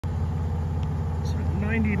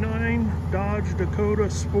99 Dodge Dakota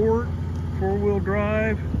Sport, 4-wheel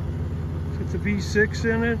drive. It's a V6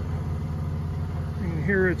 in it. And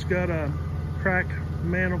here it's got a cracked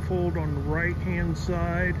manifold on the right hand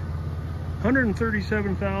side.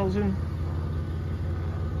 137,000.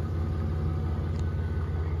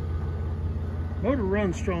 Motor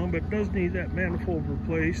runs strong, but does need that manifold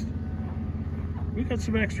replaced. We got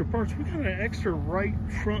some extra parts. We got an extra right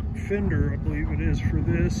front fender, I believe it is, for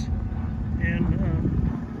this. And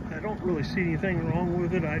I don't really see anything wrong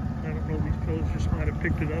with it. I don't know, these fellas just might have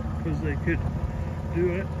picked it up because they could do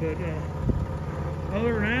it. But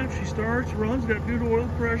other than that, she starts, runs, got good oil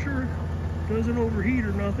pressure, doesn't overheat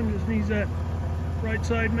or nothing, just needs that right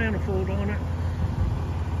side manifold on it.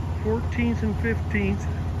 14th and 15th,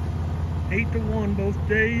 8-1 both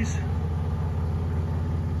days.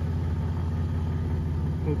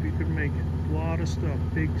 Hope you could make it. A lot of stuff,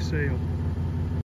 big sale.